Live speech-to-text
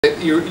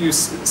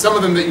some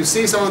of them that you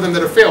see, some of them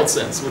that have failed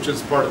since, which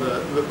is part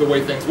of the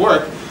way things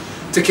work.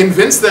 To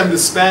convince them to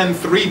spend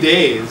 3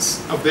 days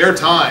of their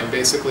time,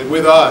 basically,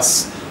 with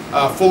us,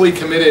 fully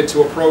committed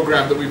to a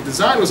program that we've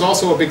designed was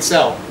also a big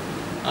sell.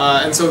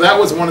 And so that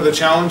was one of the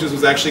challenges,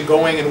 was actually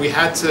going, and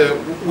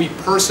we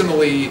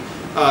personally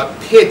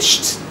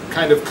pitched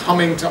kind of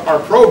coming to our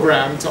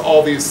program to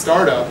all these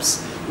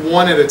startups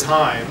one at a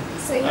time.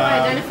 So you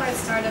identified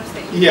startups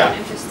that you found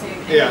interesting,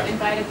 and you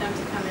invited them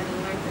to come in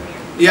and learn from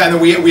you. Yeah, and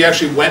then we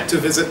actually went to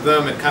visit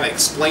them and kind of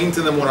explained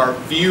to them what our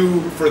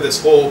view for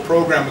this whole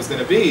program was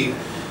going to be,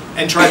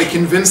 and try to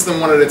convince them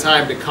one at a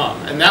time to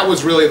come. And that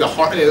was really the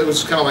hard. It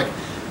was kind of like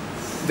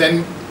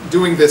then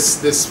doing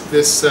this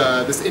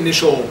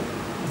initial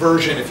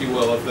version, if you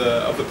will, of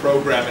the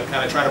program, and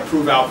kind of trying to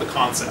prove out the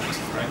concept,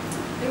 right?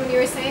 And when you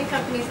were saying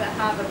companies that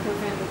have a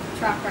proven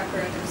track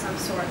record of some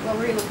sort, what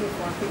were you looking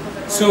for? People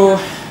that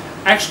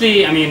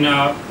actually, I mean,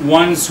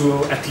 ones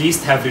who at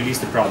least have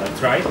released the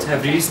product, right?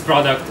 Have released the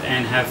product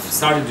and have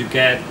started to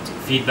get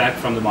feedback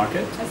from the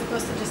market. As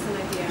opposed to just an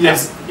idea.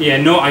 Yes. Yeah,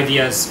 no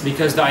ideas,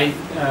 because the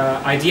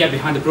idea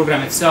behind the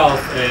program itself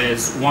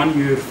is, one,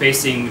 you're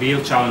facing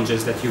real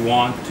challenges that you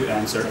want to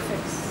answer,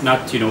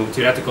 not,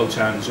 theoretical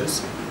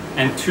challenges.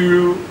 And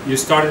two, you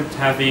started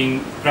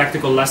having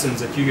practical lessons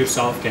that you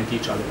yourself can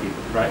teach other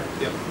people, right?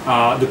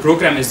 Yep. The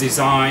program is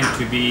designed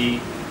to be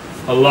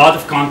a lot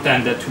of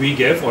content that we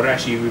give, or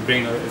actually we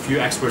bring a few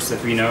experts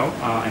that we know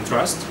and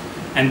trust,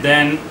 and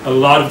then a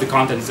lot of the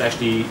content is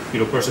actually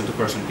person to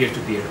person, peer to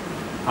peer,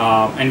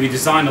 and we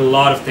design a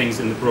lot of things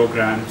in the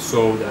program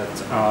so that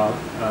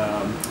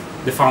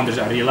the founders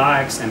are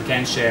relaxed and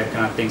can share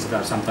kind of things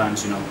that are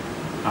sometimes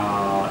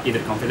either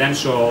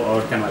confidential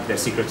or kind of like their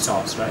secret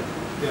sauce, right?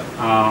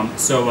 Yeah.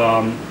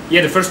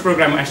 The first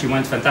program actually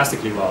went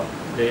fantastically well.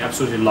 They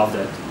absolutely loved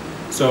it.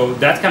 So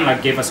that kind of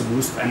like gave us a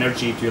boost of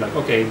energy to like,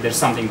 okay, there's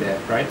something there,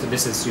 right? So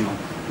this is,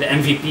 the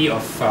MVP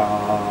of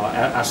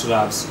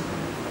Astrolabs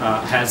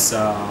has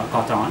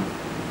caught on.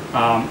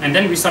 And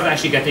then we started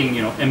actually getting,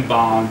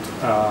 inbound,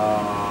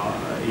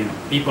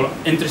 people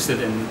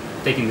interested in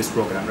taking this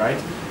program,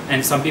 right?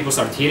 And some people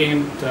started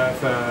hearing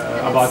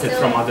about it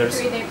from others. It's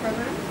still a 3-day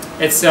program?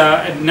 It's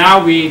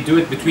now we do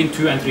it between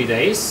 2 and 3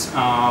 days.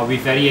 We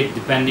vary it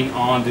depending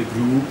on the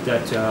group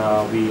that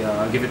we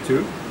give it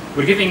to.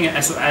 We're giving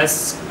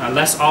SOS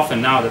less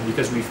often now, that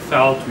because we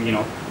felt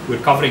we're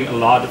covering a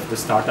lot of the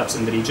startups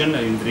in the region.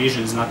 I mean, the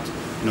region is not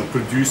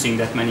producing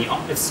that many.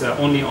 It's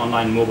only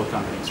online mobile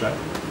companies, right?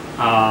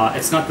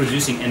 It's not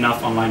producing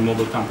enough online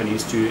mobile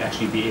companies to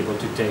actually be able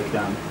to take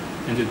them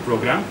into the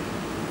program.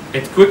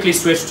 It quickly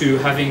switched to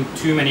having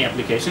too many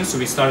applications, so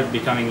we started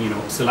becoming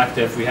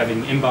selective. We're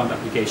having inbound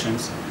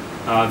applications,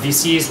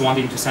 VCs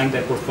wanting to send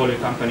their portfolio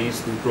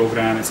companies to the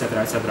program, etc.,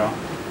 etc.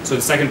 So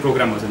the second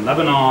program was in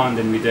Lebanon.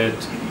 Then we did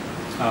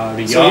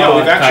Riyadh, so yeah,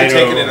 we've actually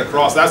Cairo. taken it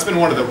across. That's been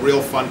one of the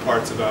real fun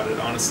parts about it,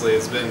 honestly.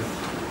 It's been,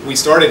 we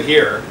started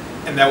here,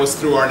 and that was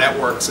through our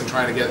networks and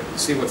trying to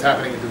see what's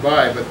happening in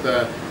Dubai. But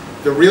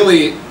the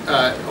really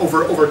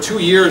over 2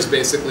 years,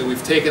 basically,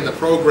 we've taken the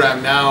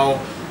program now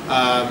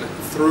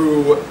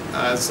through,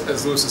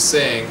 as Lewis is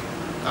saying,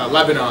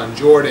 Lebanon,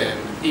 Jordan,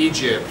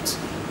 Egypt,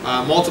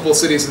 multiple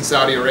cities in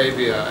Saudi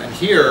Arabia, and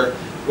here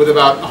with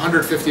about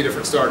 150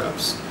 different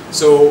startups.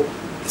 So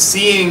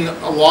seeing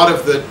a lot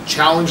of the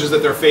challenges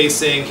that they're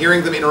facing,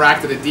 hearing them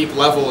interact at a deep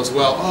level as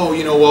well. Oh,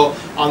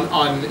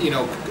 on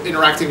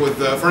interacting with,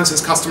 for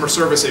instance, customer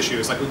service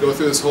issues. Like we go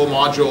through this whole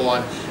module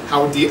on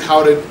how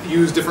to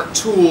use different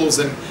tools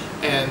and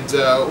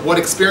what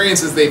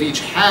experiences they've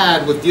each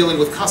had with dealing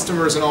with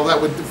customers and all that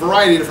with a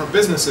variety of different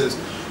businesses.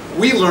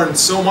 We learned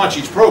so much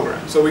each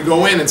program. So we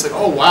go in and it's like,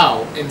 oh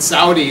wow, in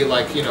Saudi,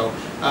 like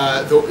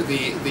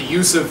the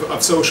use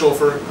of social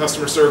for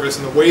customer service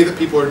and the way that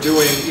people are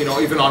doing,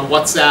 even on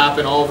WhatsApp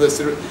and all of this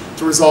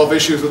to resolve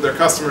issues with their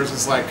customers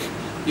is like,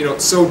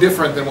 so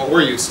different than what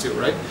we're used to,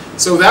 right?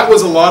 So that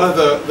was a lot of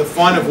the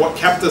fun of what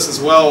kept us as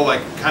well,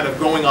 like kind of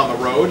going on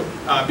the road,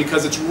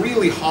 because it's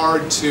really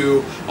hard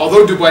to,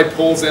 although Dubai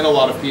pulls in a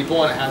lot of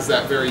people and it has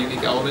that very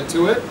unique element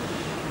to it,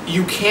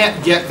 you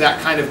can't get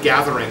that kind of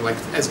gathering, like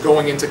as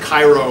going into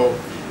Cairo,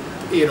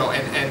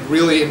 and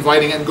really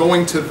inviting and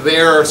going to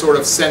their sort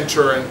of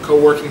center and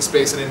co-working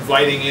space and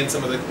inviting in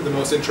some of the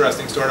most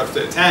interesting startups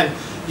to attend.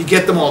 You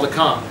get them all to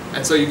come,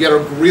 and so you get a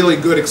really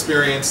good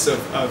experience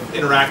of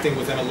interacting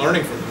with them and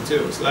learning from them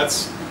too. So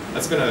that's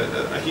been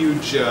a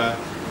huge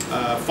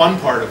fun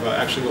part of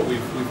actually what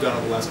we've done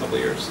over the last couple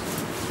of years.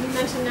 You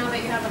mentioned now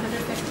that you have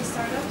 150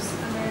 startups.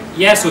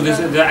 Yeah, so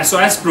the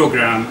SOS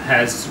program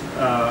has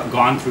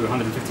gone through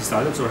 150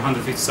 startups, or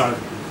 150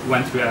 startups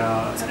went through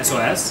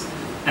SOS,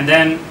 and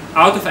then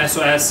out of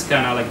SOS,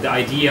 kind of like the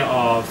idea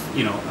of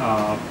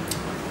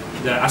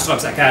the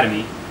Astrolabs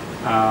Academy,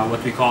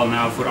 what we call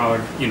now for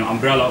our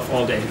umbrella of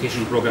all the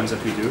educational programs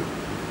that we do.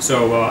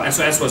 So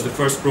SOS was the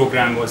first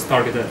program, was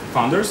targeted at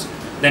founders.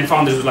 Then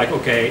founders were like,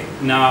 okay,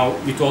 now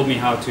you told me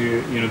how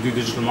to do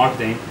digital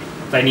marketing,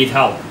 but I need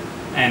help,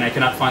 and I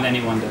cannot find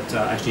anyone that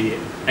actually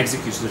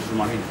executes digital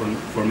marketing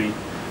for me.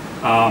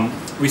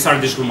 We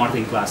started digital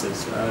marketing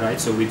classes, right?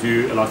 So we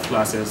do a lot of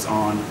classes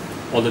on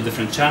all the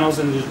different channels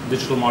in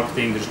digital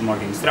marketing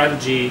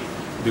strategy.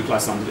 We do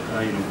classes on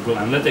Google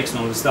Analytics and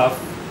all this stuff.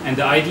 And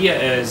the idea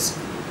is,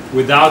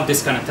 without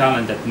this kind of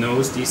talent that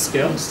knows these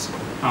skills,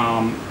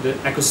 the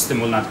ecosystem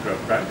will not grow,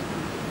 right?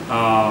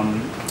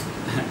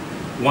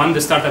 One,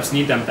 the startups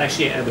need them, but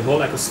actually the whole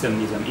ecosystem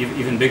needs them.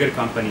 Even bigger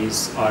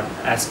companies are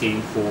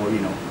asking for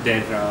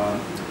their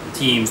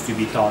teams to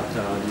be taught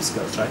these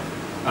skills, right?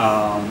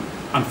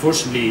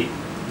 Unfortunately,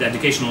 the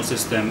educational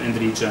system in the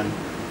region,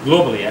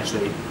 globally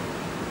actually,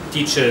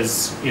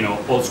 teaches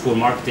old school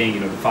marketing,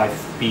 the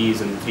 5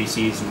 P's and 3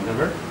 C's and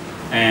whatever,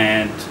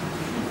 and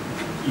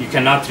you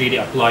cannot really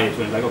apply it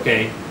when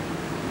okay,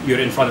 you're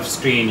in front of a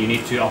screen, you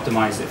need to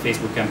optimize the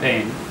Facebook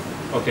campaign.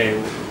 Okay,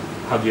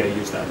 how do I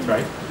use that,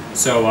 right?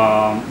 So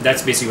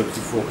that's basically what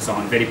we focus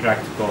on, very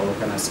practical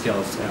kind of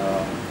skills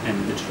in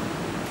digital.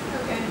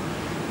 Okay.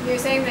 You're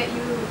saying that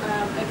you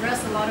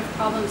address a lot of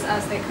problems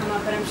as they come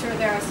up, but I'm sure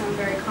there are some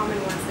very common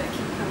ones that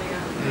keep coming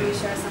up. Can you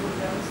share some of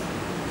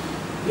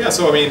those? Yeah,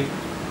 so I mean,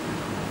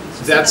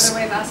 that's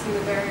another way of asking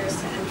the barriers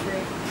to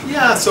entry.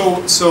 Yeah,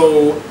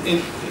 so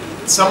in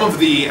some of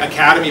the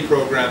academy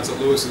programs that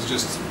Lewis is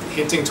just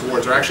hinting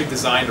towards are actually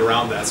designed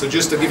around that. So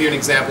just to give you an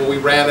example, we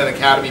ran an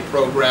academy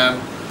program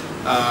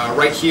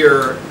right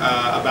here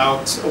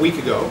about a week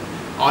ago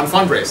on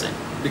fundraising,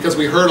 because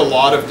we heard a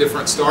lot of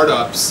different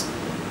startups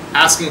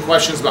asking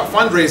questions about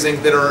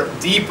fundraising that are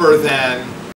deeper than